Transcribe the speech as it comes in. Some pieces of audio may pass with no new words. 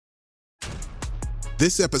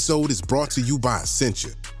This episode is brought to you by Essentia.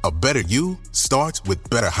 A better you starts with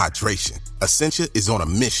better hydration. Essentia is on a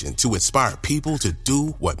mission to inspire people to do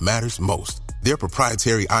what matters most. Their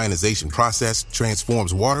proprietary ionization process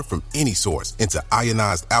transforms water from any source into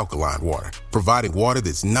ionized alkaline water, providing water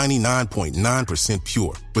that's 99.9%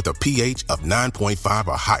 pure with a pH of 9.5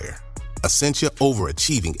 or higher. Essentia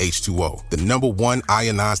overachieving H2O, the #1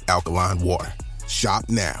 ionized alkaline water. Shop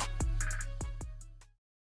now.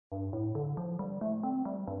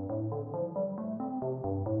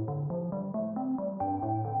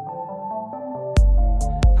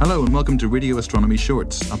 Hello and welcome to Radio Astronomy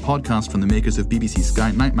Shorts, a podcast from the makers of BBC Sky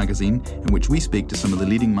at Night magazine, in which we speak to some of the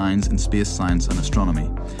leading minds in space science and astronomy.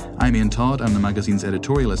 I'm Ian Todd, I'm the magazine's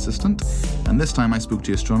editorial assistant, and this time I spoke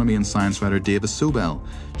to astronomy and science writer Dava Sobel.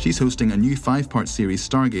 She's hosting a new 5-part series,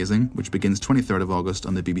 Stargazing, which begins 23rd of August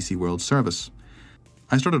on the BBC World Service.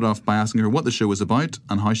 I started off by asking her what the show was about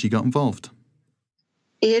and how she got involved.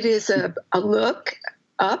 It is a look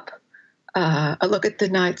up, a look at the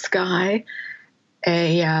night sky,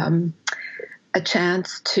 a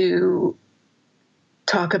chance to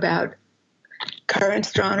talk about current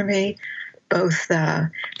astronomy, both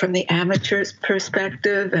from the amateur's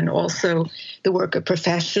perspective and also the work of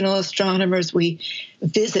professional astronomers. We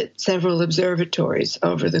visit several observatories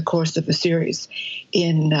over the course of the series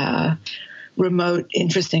in remote,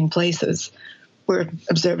 interesting places where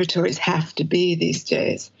observatories have to be these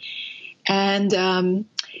days. And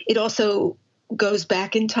it also goes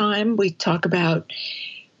back in time. We talk about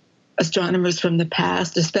astronomers from the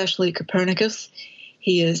past, especially Copernicus.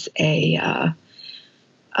 He is a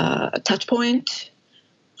touch point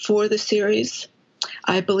for the series.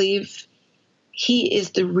 I believe he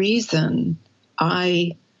is the reason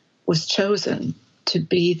I was chosen to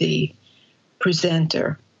be the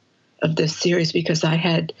presenter of this series, because I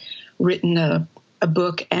had written a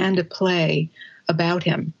book and a play about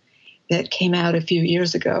him that came out a few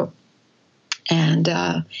years ago. And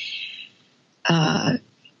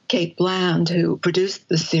Kate Bland, who produced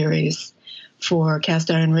the series for Cast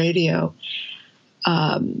Iron Radio,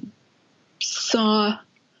 saw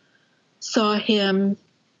him,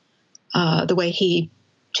 the way he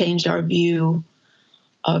changed our view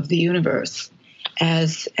of the universe,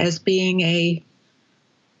 as being a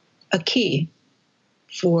key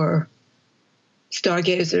for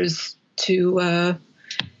stargazers to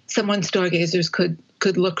someone stargazers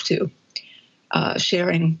could look to.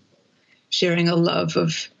 Sharing a love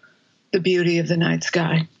of the beauty of the night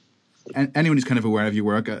sky. And anyone who's kind of aware of your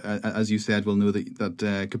work, as you said, will know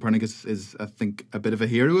that Copernicus is, I think, a bit of a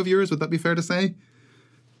hero of yours. Would that be fair to say?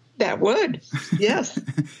 That would, yes.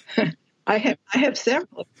 I have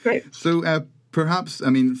several. Great. So perhaps, I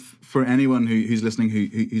mean, for anyone who's listening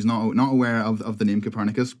who's not aware of the name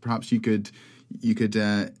Copernicus, perhaps you could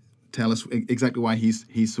tell us exactly why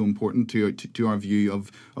he's so important to our view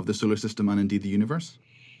of the solar system and indeed the universe.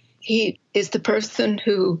 He is the person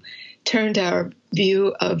who turned our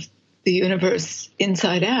view of the universe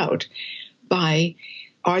inside out by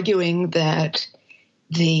arguing that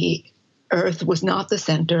the Earth was not the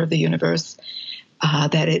center of the universe,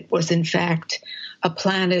 that it was in fact a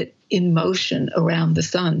planet in motion around the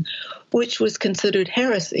sun, which was considered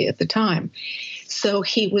heresy at the time. So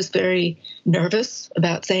he was very nervous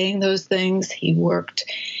about saying those things. He worked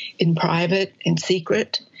in private, in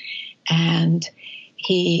secret, and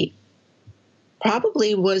he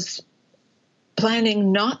probably was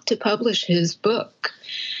planning not to publish his book.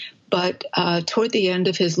 But toward the end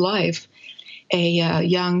of his life, a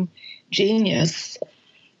young genius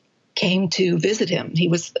came to visit him. He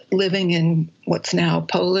was living in what's now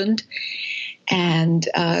Poland, and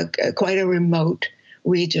quite a remote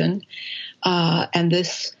region. And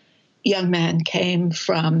this young man came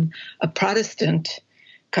from a Protestant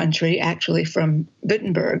country, actually from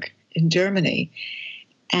Wittenberg in Germany,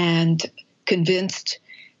 and convinced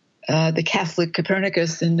the Catholic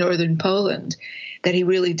Copernicus in northern Poland that he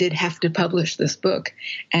really did have to publish this book,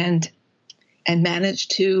 and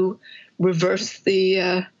managed to reverse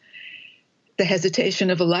the hesitation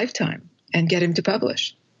of a lifetime and get him to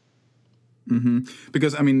publish. Mm-hmm.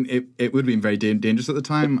 Because I mean, it would have been very dangerous at the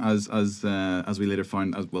time, as we later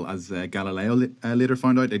found, as Galileo later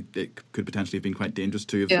found out, it could potentially have been quite dangerous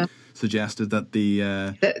to have suggested that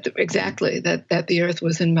that the Earth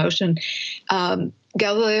was in motion.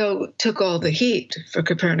 Galileo took all the heat for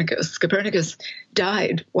Copernicus. Copernicus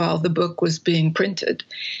died while the book was being printed,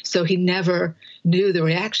 so he never knew the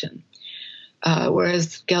reaction.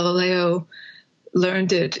 Whereas Galileo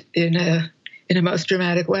learned it in a most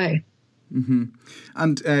dramatic way. Mm-hmm.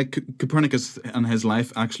 And Copernicus and his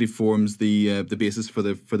life actually forms the basis for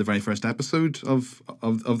the very first episode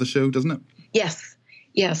of the show, doesn't it? Yes,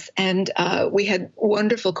 Yes, and we had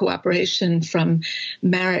wonderful cooperation from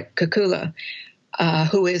Marek Kukula,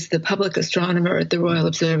 who is the public astronomer at the Royal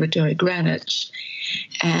Observatory, Greenwich.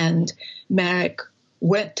 And Marek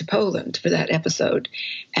went to Poland for that episode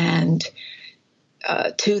and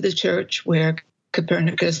to the church where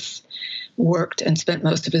Copernicus worked and spent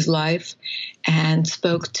most of his life, and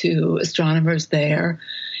spoke to astronomers there,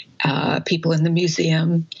 people in the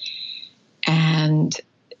museum, and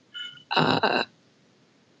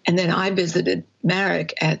then I visited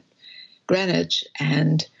Marek at Greenwich,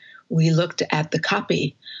 and we looked at the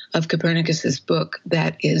copy of Copernicus's book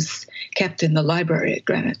that is kept in the library at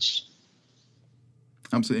Greenwich.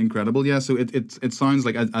 Absolutely incredible. Yeah, so it sounds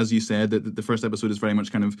like, as you said, that the first episode is very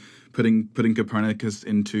much kind of putting Copernicus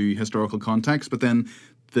into historical context, but then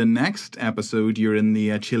the next episode you're in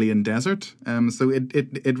the Chilean desert. So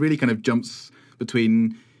it really kind of jumps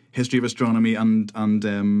between history of astronomy and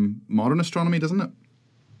modern astronomy, doesn't it?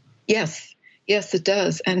 Yes, it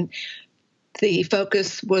does. And the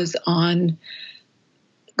focus was on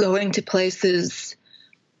going to places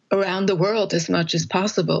around the world as much as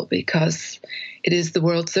possible because it is the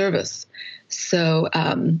World Service. So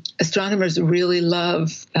astronomers really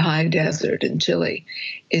love the high desert in Chile.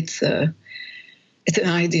 It's an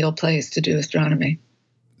ideal place to do astronomy.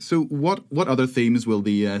 So what other themes will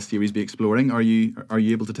the series be exploring? Are you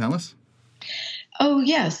able to tell us? Oh,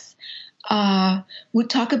 yes. We'll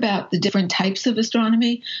talk about the different types of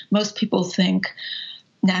astronomy. Most people think,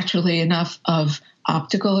 naturally enough, of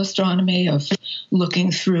optical astronomy, of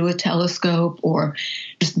looking through a telescope or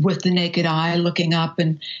just with the naked eye looking up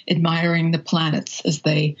and admiring the planets as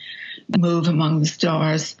they move among the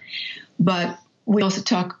stars. But we also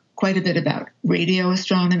talk quite a bit about radio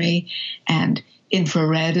astronomy and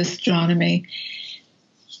infrared astronomy.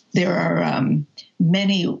 There are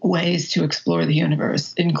many ways to explore the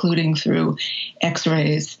universe, including through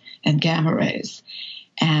X-rays and gamma rays.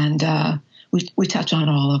 And we touch on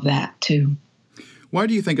all of that, too. Why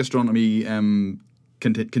do you think astronomy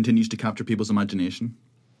continues to capture people's imagination?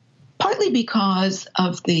 Partly because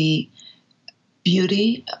of the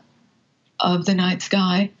beauty of the night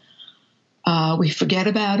sky. We forget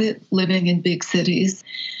about it living in big cities.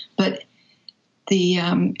 But the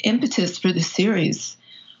impetus for the series,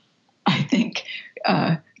 I think,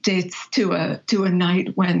 dates to a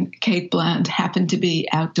night when Kate Bland happened to be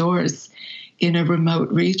outdoors in a remote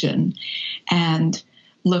region and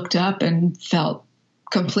looked up and felt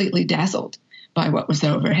completely dazzled by what was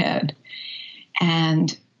overhead.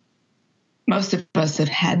 And most of us have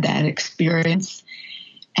had that experience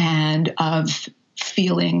and of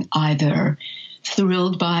feeling either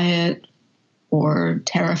thrilled by it or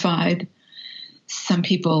terrified. Some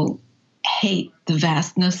people hate the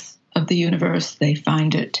vastness of the universe. They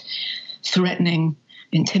find it threatening,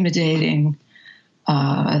 intimidating,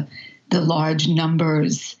 the large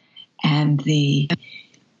numbers and the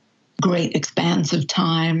great expanse of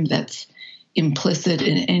time that's implicit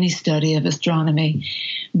in any study of astronomy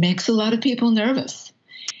makes a lot of people nervous.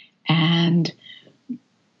 And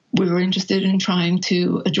we were interested in trying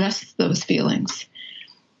to address those feelings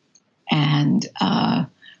and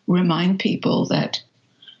remind people that,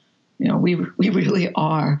 we really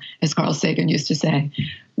are, as Carl Sagan used to say,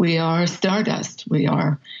 we are stardust. We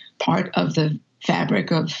are part of the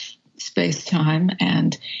fabric of space-time,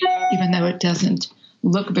 and even though it doesn't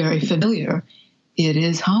look very familiar, it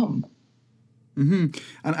is home. Mm-hmm.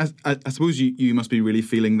 And I suppose you must be really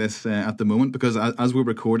feeling this at the moment, because as we're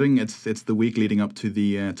recording, it's the week leading up to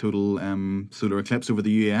the total solar eclipse over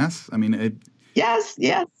the US. I mean, Yes,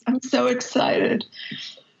 I'm so excited.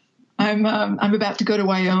 I'm about to go to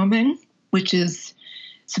Wyoming, which is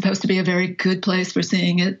supposed to be a very good place for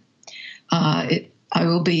seeing it. I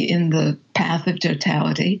will be in the path of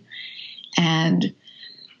totality, and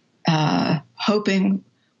hoping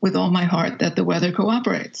with all my heart that the weather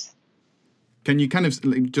cooperates. Can you kind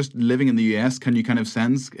of, just living in the US, can you kind of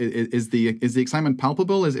sense, is the excitement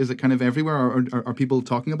palpable? Is it kind of everywhere, or are people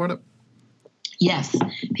talking about it? Yes,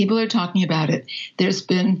 people are talking about it. There's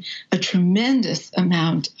been a tremendous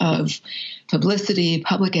amount of publicity,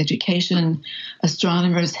 public education.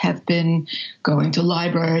 Astronomers have been going to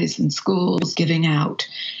libraries and schools, giving out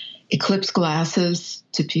eclipse glasses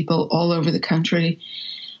to people all over the country,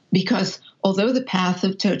 because although the path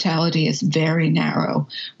of totality is very narrow,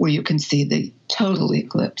 where you can see the total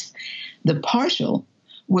eclipse, the partial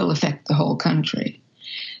will affect the whole country.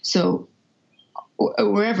 So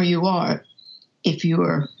wherever you are, if you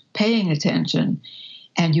are paying attention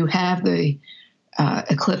and you have the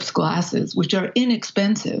eclipse glasses, which are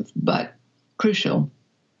inexpensive but crucial,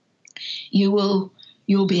 you'll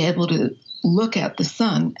be able to look at the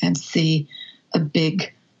sun and see a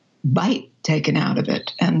big bite taken out of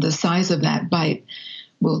it. And the size of that bite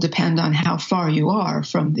will depend on how far you are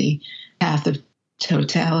from the path of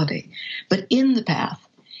totality. But in the path,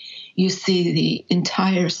 you see the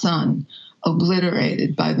entire sun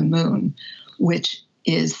obliterated by the moon, which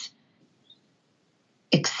is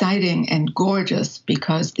exciting and gorgeous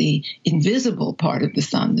because the invisible part of the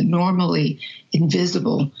sun, the normally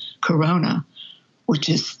invisible corona, which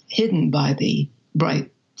is hidden by the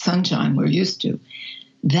bright sunshine we're used to,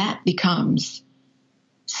 that becomes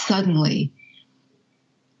suddenly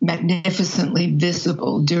magnificently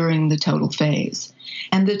visible during the total phase.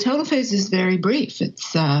 And the total phase is very brief.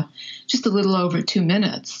 It's just a little over 2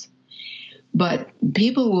 minutes. But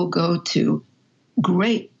people will go to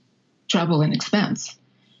great trouble and expense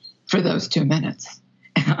for those 2 minutes.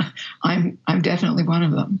 I'm definitely one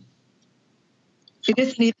of them. It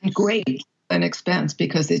isn't even great an expense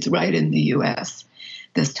because it's right in the U.S.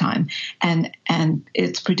 this time. And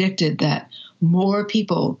it's predicted that more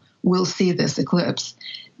people will see this eclipse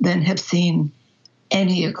than have seen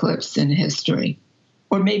any eclipse in history,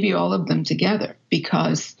 or maybe all of them together,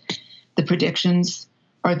 because the predictions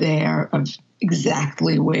are there of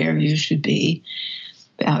exactly where you should be.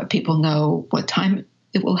 People know what time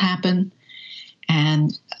it will happen,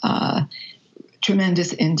 and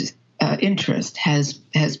tremendous interest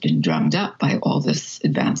has been drummed up by all this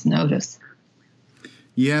advance notice.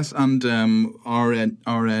 Yes, and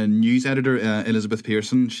our news editor Elizabeth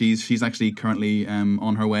Pearson, she's actually currently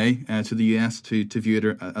on her way to the US to view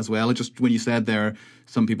it as well. Just when you said there,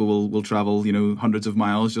 some people will travel hundreds of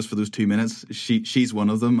miles just for those 2 minutes. She's one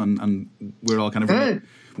of them, and we're all kind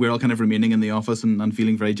of remaining in the office and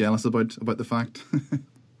feeling very jealous about the fact.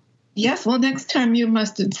 Yes, well, next time you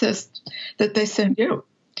must insist that they send you.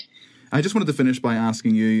 I just wanted to finish by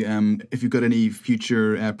asking you if you've got any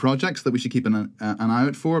future projects that we should keep an eye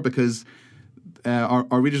out for, because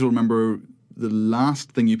our readers will remember the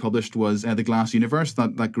last thing you published was The Glass Universe,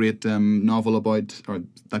 that great novel about, or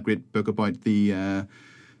that great book about the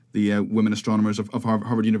women astronomers of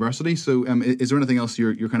Harvard University. So is there anything else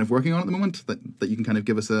you're kind of working on at the moment that you can kind of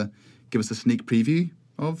give us a sneak preview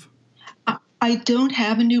of? I don't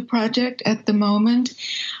have a new project at the moment.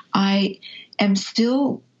 I am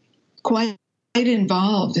still quite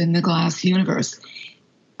involved in the Glass Universe.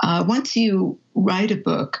 Once you write a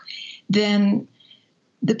book, then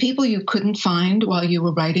the people you couldn't find while you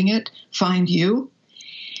were writing it find you.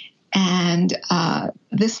 And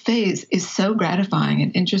this phase is so gratifying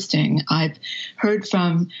and interesting. I've heard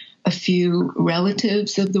from a few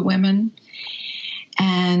relatives of the women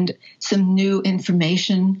and some new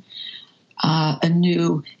information. A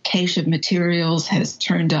new cache of materials has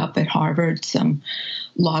turned up at Harvard, some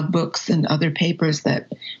logbooks and other papers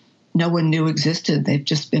that no one knew existed. They've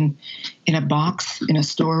just been in a box in a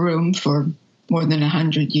storeroom for more than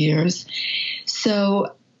 100 years.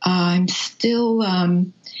 So I'm still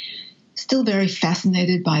very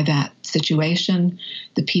fascinated by that situation,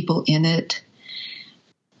 the people in it.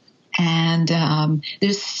 And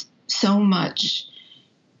there's so much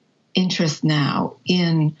interest now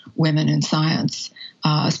in women in science,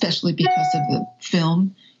 especially because of the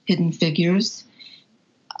film Hidden Figures,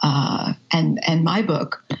 and my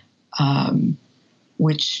book,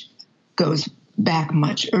 which goes back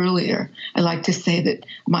much earlier. I like to say that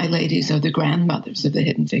my ladies are the grandmothers of the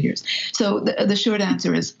Hidden Figures. So the short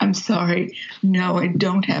answer is, I'm sorry, no, I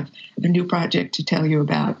don't have a new project to tell you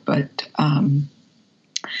about, but I'm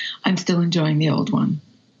still enjoying the old one.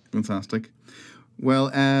 Fantastic.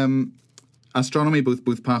 Well, astronomy,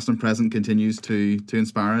 both past and present, continues to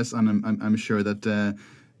inspire us, and I'm sure that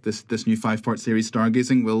this new 5-part series,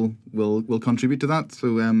 Stargazing, will contribute to that.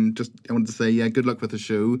 So I wanted to say, good luck with the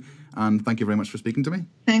show, and thank you very much for speaking to me.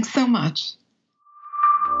 Thanks so much.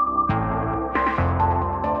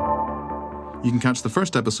 You can catch the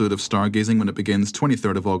first episode of Stargazing when it begins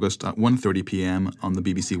 23rd of August at 1:30 p.m. on the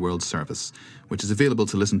BBC World Service, which is available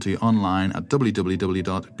to listen to online at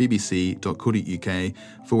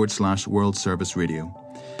www.bbc.co.uk/World Service Radio.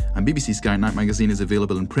 And BBC Sky Night Magazine is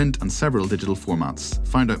available in print and several digital formats.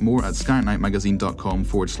 Find out more at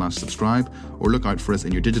skynightmagazine.com/subscribe, or look out for us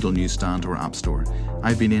in your digital newsstand or app store.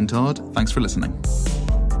 I've been Ian Todd. Thanks for listening.